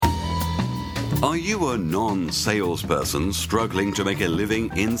Are you a non-salesperson struggling to make a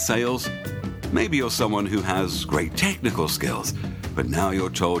living in sales? Maybe you're someone who has great technical skills, but now you're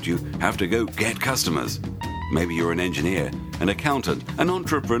told you have to go get customers. Maybe you're an engineer, an accountant, an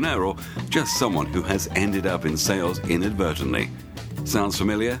entrepreneur, or just someone who has ended up in sales inadvertently. Sounds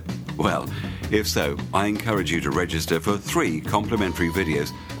familiar? Well, if so, I encourage you to register for 3 complimentary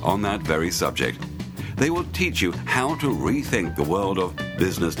videos on that very subject. They will teach you how to rethink the world of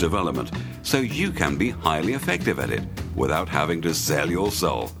business development so you can be highly effective at it without having to sell your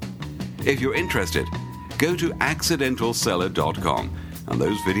soul. If you're interested, go to accidentalseller.com and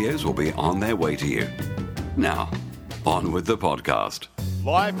those videos will be on their way to you. Now, on with the podcast.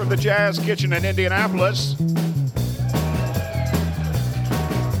 Live from the Jazz Kitchen in Indianapolis,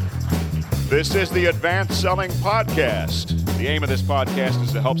 this is the Advanced Selling Podcast. The aim of this podcast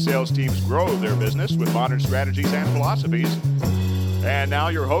is to help sales teams grow their business with modern strategies and philosophies. And now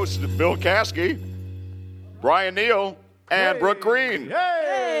your hosts, Bill Caskey, Bryan Neal, and Brooke Green.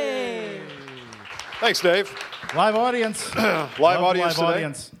 Yay! Thanks, Dave. Live audience. Live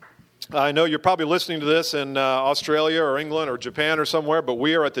audience. I know you're probably listening to this in Australia or England or Japan or somewhere, but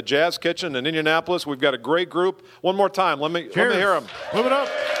we are at the Jazz Kitchen in Indianapolis. We've got a great group. One more time. Let me hear them. Move it up.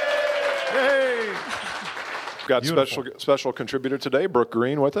 Hey! We've got special contributor today, Brooke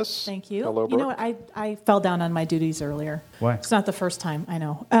Green, with us. Thank you. Hello, Brooke. You know what? I fell down on my duties earlier. Why? It's not the first time, I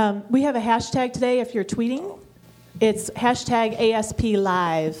know. We have a hashtag today if you're tweeting. It's hashtag ASP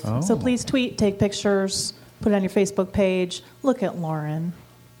Live. Oh. So please tweet, take pictures, put it on your Facebook page. Look at Lauren.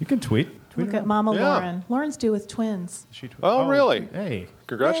 You can tweet. Look at Mama Lauren. Lauren's due with twins. Oh, really? Hey.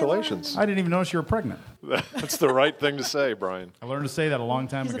 Congratulations. I didn't even notice you were pregnant. That's the right thing to say, Brian. I learned to say that a long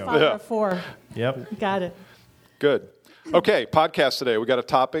time He's ago. a father of 4. Yep. You got it. Good. Okay, podcast today. We got a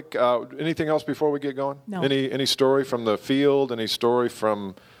topic. Anything else before we get going? No. Any story from the field? Any story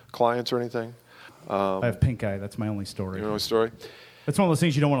from clients or anything? I have pink eye. That's my only story. You know a story? It's one of those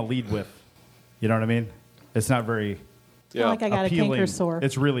things you don't want to lead with. You know what I mean? It's not very It's not like I got appealing. a canker sore.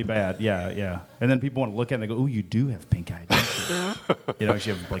 It's really bad. Yeah. And then people want to look at it and they go, "Ooh, you do have pink eye, don't you?" You know,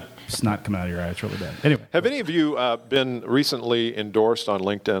 you have like snot coming out of your eye. It's really bad. Anyway. Have any of you been recently endorsed on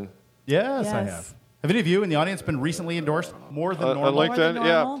LinkedIn? Yes, I have. Have any of you in the audience been recently endorsed more than normal? On LinkedIn,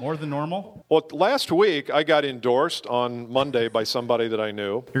 yeah. More than normal? Well, last week I got endorsed on Monday by somebody that I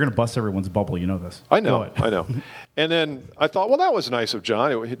knew. You're going to bust everyone's bubble. You know this. I know. And then I thought, well, that was nice of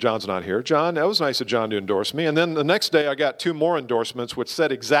John. John's not here. That was nice of John to endorse me. And then the next day I got 2 more endorsements which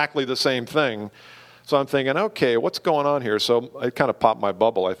said exactly the same thing. So I'm thinking, okay, what's going on here? So I kind of popped my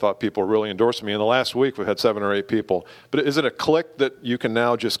bubble. I thought people were really endorsing me. In the last week we've had 7 or 8 people. But is it a click that you can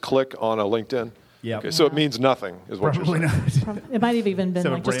now just click on a LinkedIn? Yeah. Okay, so it means nothing, is what Probably you're saying. not. It might have even been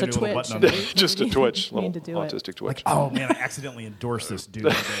like just a twitch. Just a twitch, Need little to do autistic it. twitch. Like, oh man, I accidentally endorsed this dude.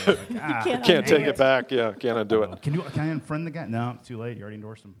 Like, Can't take it back. Yeah, can't undo it. Can I unfriend the guy? No, it's too late. You already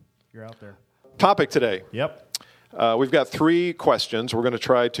endorsed him. You're out there. Topic today. Yep. We've got 3 questions. We're going to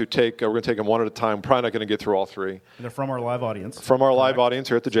try to take them one at a time. We're probably not going to get through all 3. And they're from our live audience. From our live audience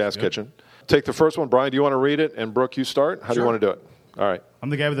here at the Jazz Kitchen. Take the first one. Brian, do you want to read it? And Brooke, you start? How do you want to do it? All right. I'm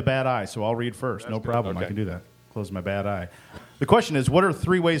the guy with the bad eye, so I'll read first. That's no good. problem. Okay. I can do that. Close my bad eye. The question is, what are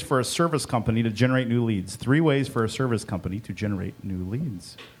 3 ways for a service company to generate new leads? 3 ways for a service company to generate new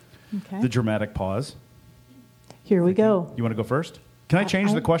leads. Okay. The dramatic pause. Here we go. You want to go first? Can I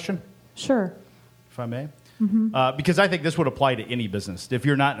change the question, Sure. if I may? Because I think this would apply to any business if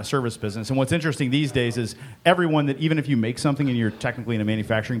you're not in a service business. And what's interesting these days is everyone that, even if you make something and you're technically in a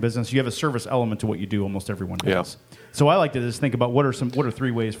manufacturing business, you have a service element to what you do. Almost everyone does. Yeah. So I like to just think about what are 3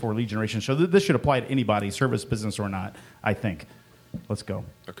 ways for lead generation. So this should apply to anybody, service business or not, I think. Let's go.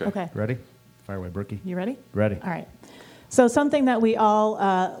 Okay. Ready? Fire away, Brookie. You ready? Ready. All right. So something that we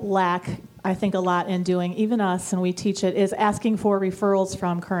all lack, I think, a lot in doing, even us, and we teach it, is asking for referrals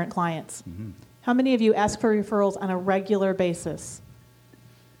from current clients. Mm-hmm. How many of you ask for referrals on a regular basis?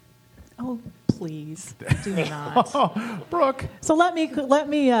 Oh, please do not. Oh, Brooke. So let me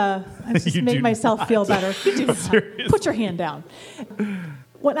just make myself feel better. You do not. Put your hand down.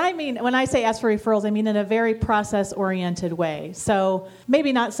 When I say ask for referrals, I mean in a very process-oriented way. So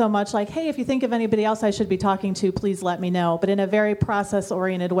maybe not so much like, hey, if you think of anybody else I should be talking to, please let me know, but in a very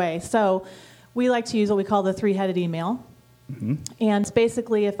process-oriented way. So we like to use what we call the 3-headed email. Mm-hmm. And it's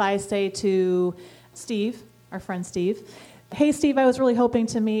basically if I say to Steve, our friend Steve, hey, Steve, I was really hoping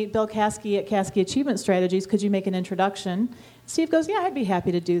to meet Bill Caskey at Caskey Achievement Strategies. Could you make an introduction? Steve goes, yeah, I'd be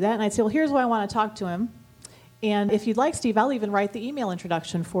happy to do that. And I'd say, well, here's why I want to talk to him. And if you'd like, Steve, I'll even write the email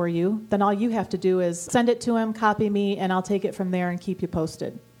introduction for you. Then all you have to do is send it to him, copy me, and I'll take it from there and keep you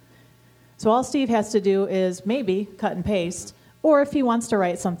posted. So all Steve has to do is maybe cut and paste, Or if he wants to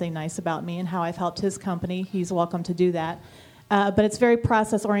write something nice about me and how I've helped his company, he's welcome to do that. But it's very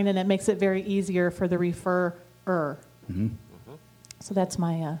process-oriented, and it makes it very easier for the referrer. Mm-hmm. So that's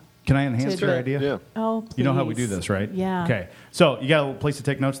my... Can I enhance your idea? Yeah. Oh, please. You know how we do this, right? Yeah. Okay. So you got a place to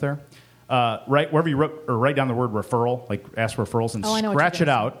take notes there? Write wherever you wrote, or write down the word referral, like ask for referrals, and scratch it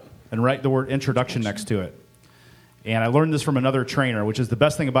out and write the word introduction next to it. And I learned this from another trainer, which is the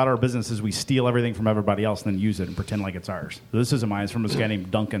best thing about our business is we steal everything from everybody else and then use it and pretend like it's ours. So this isn't mine. It's from this guy named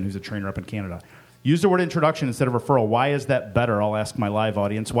Duncan, who's a trainer up in Canada. Use the word introduction instead of referral. Why is that better? I'll ask my live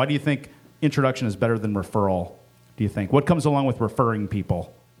audience. Why do you think introduction is better than referral, do you think? What comes along with referring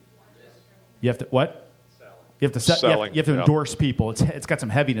people? You have to, what? You have to endorse people. It's got some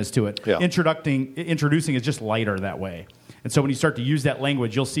heaviness to it. Yeah. Introducing is just lighter that way. And so when you start to use that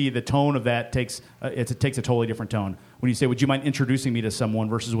language, you'll see the tone of that takes a totally different tone. When you say, would you mind introducing me to someone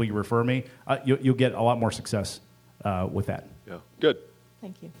versus will you refer me, you'll get a lot more success with that. Yeah, good.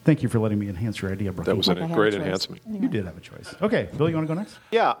 Thank you. Thank you for letting me enhance your idea, Brooke. That was a great enhancement. Anyway. You did have a choice. Okay, Bill, you want to go next?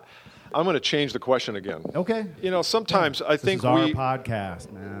 Yeah. I'm going to change the question again. Okay. Sometimes I think this is our podcast,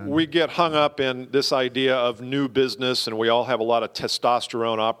 man. We get hung up in this idea of new business, and we all have a lot of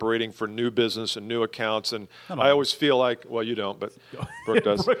testosterone operating for new business and new accounts. And I always feel like, well, you don't, but Brooke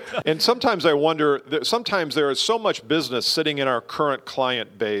does. And sometimes I wonder, sometimes there is so much business sitting in our current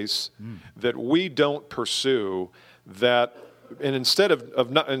client base that we don't pursue that. And instead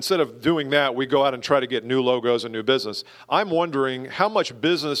of doing that, we go out and try to get new logos and new business. I'm wondering how much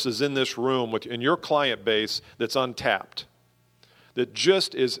business is in this room in your client base that's untapped, that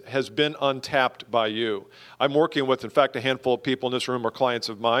just has been untapped by you. I'm working with, in fact, a handful of people in this room are clients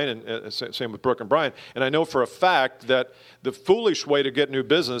of mine, and same with Brooke and Bryan. And I know for a fact that the foolish way to get new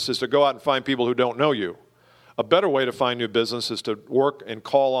business is to go out and find people who don't know you. A better way to find new business is to work and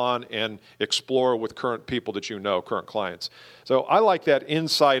call on and explore with current people that you know, current clients. So I like that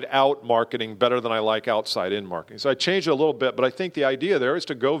inside-out marketing better than I like outside-in marketing. So I changed it a little bit, but I think the idea there is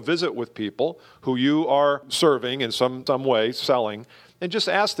to go visit with people who you are serving in some way, selling, and just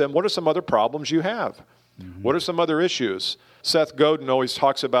ask them, what are some other problems you have? Mm-hmm. What are some other issues? Seth Godin always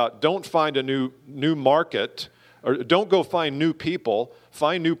talks about don't find a new market, or don't go find new people,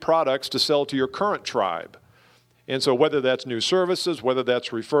 find new products to sell to your current tribe. And so whether that's new services, whether that's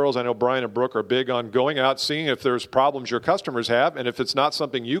referrals, I know Bryan and Brooke are big on going out, seeing if there's problems your customers have, and if it's not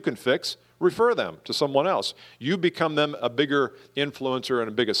something you can fix, refer them to someone else. You become them a bigger influencer and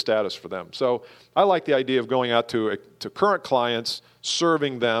a bigger status for them. So I like the idea of going out to current clients,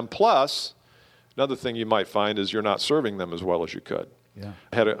 serving them, plus another thing you might find is you're not serving them as well as you could. Yeah.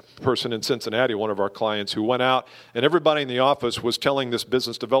 I had a person in Cincinnati, one of our clients, who went out, and everybody in the office was telling this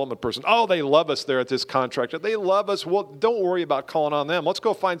business development person, oh, they love us there at this contractor. They love us. Well, don't worry about calling on them. Let's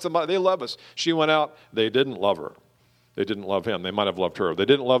go find somebody. They love us. She went out. They didn't love her. They didn't love him. They might have loved her. They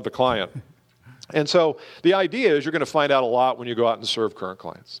didn't love the client. And so the idea is you're going to find out a lot when you go out and serve current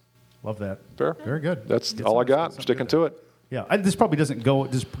clients. Love that. Fair? Very good. That's all I got. Sticking to it. Yeah, this probably doesn't go,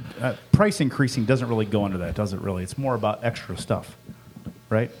 price increasing doesn't really go into that, does it really? It's more about extra stuff.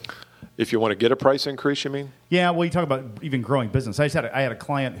 Right? If you want to get a price increase, you mean? Yeah, well, you talk about even growing business. I had a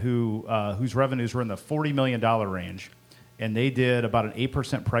client whose revenues were in the $40 million range, and they did about an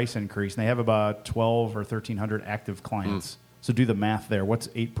 8% price increase, and they have about 12 or 1,300 active clients. So do the math there. What's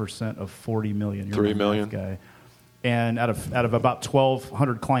 8% of 40 million? You're $3 million. Guy. And out of about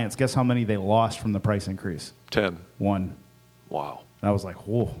 1,200 clients, guess how many they lost from the price increase? 10. 1. Wow. And I was like,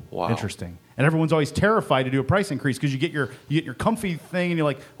 whoa, wow. Interesting. And everyone's always terrified to do a price increase because you get your comfy thing and you're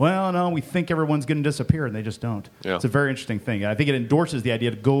like, well, no, we think everyone's going to disappear, and they just don't. Yeah. It's a very interesting thing. I think it endorses the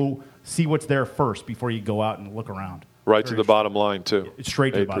idea to go see what's there first before you go out and look around. Right to the bottom line, too. It's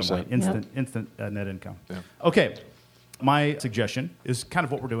straight to the bottom line. Instant net income. Yeah. Okay. My suggestion is kind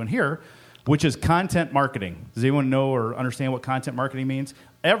of what we're doing here, which is content marketing. Does anyone know or understand what content marketing means?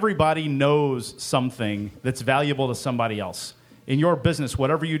 Everybody knows something that's valuable to somebody else. In your business,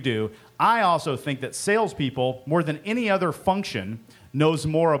 whatever you do, I also think that salespeople, more than any other function, knows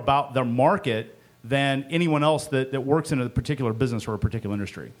more about their market than anyone else that works in a particular business or a particular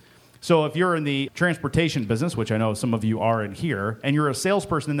industry. So if you're in the transportation business, which I know some of you are in here, and you're a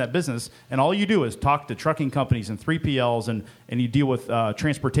salesperson in that business, and all you do is talk to trucking companies and 3PLs, and you deal with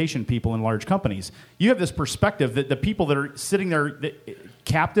transportation people in large companies, you have this perspective that the people that are sitting there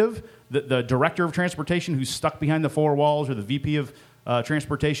captive, the director of transportation who's stuck behind the four walls, or the VP of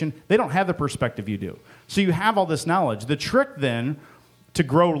transportation, they don't have the perspective you do. So you have all this knowledge. The trick then to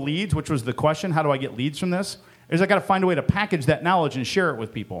grow leads, which was the question, how do I get leads from this, is I got to find a way to package that knowledge and share it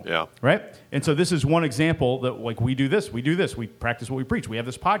with people. Yeah. Right? And so this is one example that, like, we do this, we practice what we preach. We have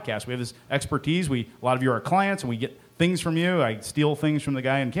this podcast, we have this expertise. A lot of you are clients, and we get things from you. I steal things from the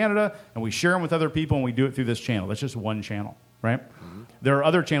guy in Canada, and we share them with other people, and we do it through this channel. That's just one channel, right? Mm-hmm. There are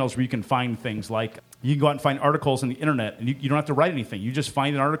other channels where you can find things like you can go out and find articles on the internet, and you don't have to write anything. You just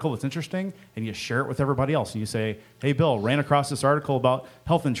find an article that's interesting, and you share it with everybody else. And you say, hey, Bill, ran across this article about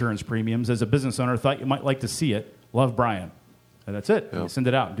health insurance premiums as a business owner. Thought you might like to see it. Love, Bryan. And that's it. Yeah. You send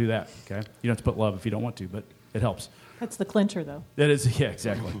it out and do that, okay? You don't have to put love if you don't want to, but it helps. That's the clincher, though. That is, yeah,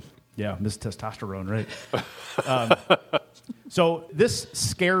 exactly. Yeah, Miss Testosterone, right? So this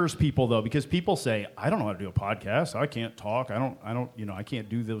scares people, though, because people say, I don't know how to do a podcast. I can't talk. I can't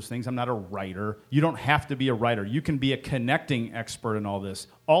do those things. I'm not a writer. You don't have to be a writer. You can be a connecting expert in all this.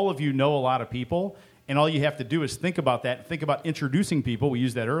 All of you know a lot of people, and all you have to do is think about that. Think about introducing people. We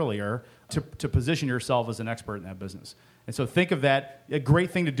used that earlier to position yourself as an expert in that business. And so think of that. A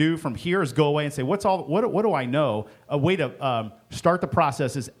great thing to do from here is go away and say, what do I know? A way to start the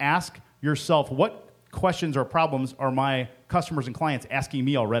process is ask yourself, what questions or problems are my customers and clients asking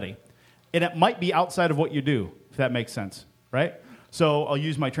me already? And it might be outside of what you do, if that makes sense, right? So I'll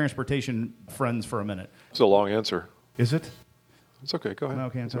use my transportation friends for a minute. It's a long answer. Is it? It's okay. Go ahead.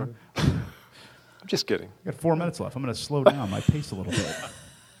 Okay, answer. I'm just kidding. I got 4 minutes left. I'm going to slow down my pace a little bit.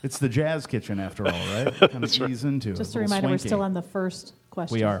 It's the jazz kitchen, after all, right? Kind of ease into it. Just a reminder, we're still on the first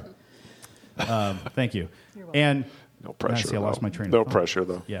question. We are. Thank you. You're welcome. And no pressure. I lost my train of thought. thought. No pressure,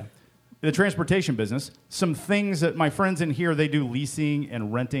 though. Yeah. The transportation business, some things that my friends in here, they do leasing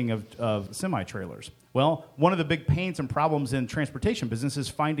and renting of semi-trailers. Well, one of the big pains and problems in transportation business is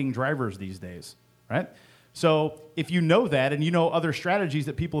finding drivers these days, right? So if you know that and you know other strategies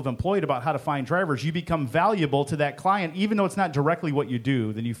that people have employed about how to find drivers, you become valuable to that client, even though it's not directly what you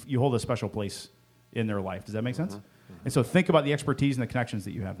do, then you hold a special place in their life. Does that make sense? Mm-hmm. And so think about the expertise and the connections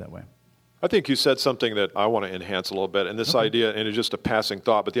that you have that way. I think you said something that I want to enhance a little bit, and this idea, and it's just a passing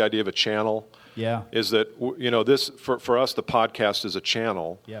thought, but the idea of a channel is that, this, for us, the podcast is a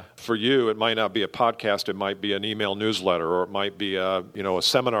channel. Yeah. For you, it might not be a podcast, it might be an email newsletter, or it might be a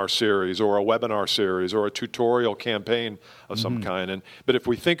seminar series, or a webinar series, or a tutorial campaign of some kind. But if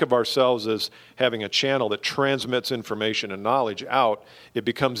we think of ourselves as having a channel that transmits information and knowledge out, it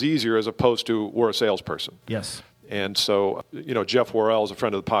becomes easier as opposed to we're a salesperson. Yes. And so, Jeff Worrell is a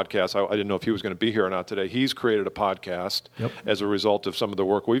friend of the podcast. I didn't know if he was going to be here or not today. He's created a podcast as a result of some of the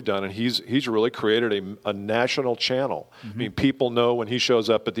work we've done, and he's really created a national channel. Mm-hmm. I mean, people know when he shows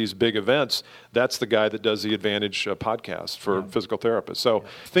up at these big events, that's the guy that does the Advantage podcast for physical therapists. So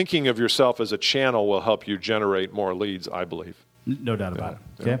thinking of yourself as a channel will help you generate more leads, I believe. No doubt about it.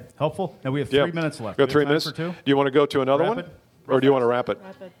 Okay, helpful. Now we have 3 minutes left. We have 3 minutes? Do you want to go to another one? Or do you want to wrap it?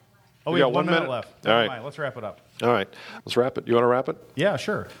 Wrap it. Oh, we got 1 minute left. All right. Let's wrap it up. All right. Let's wrap it. You want to wrap it? Yeah,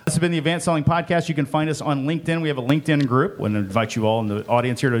 sure. This has been the Advanced Selling Podcast. You can find us on LinkedIn. We have a LinkedIn group. I want to invite you all in the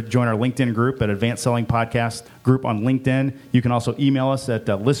audience here to join our LinkedIn group at Advanced Selling Podcast group on LinkedIn. You can also email us at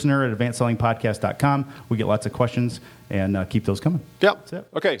listener@advancedsellingpodcast.com. We get lots of questions, and keep those coming. Yep. That's it.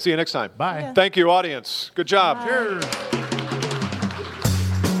 Okay. See you next time. Bye. Yeah. Thank you, audience. Good job. Bye. Cheers.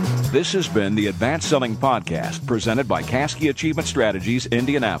 This has been the Advanced Selling Podcast, presented by Caskey Achievement Strategies,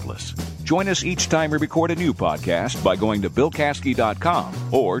 Indianapolis. Join us each time we record a new podcast by going to BillCaskey.com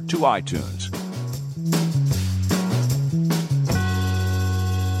or to iTunes.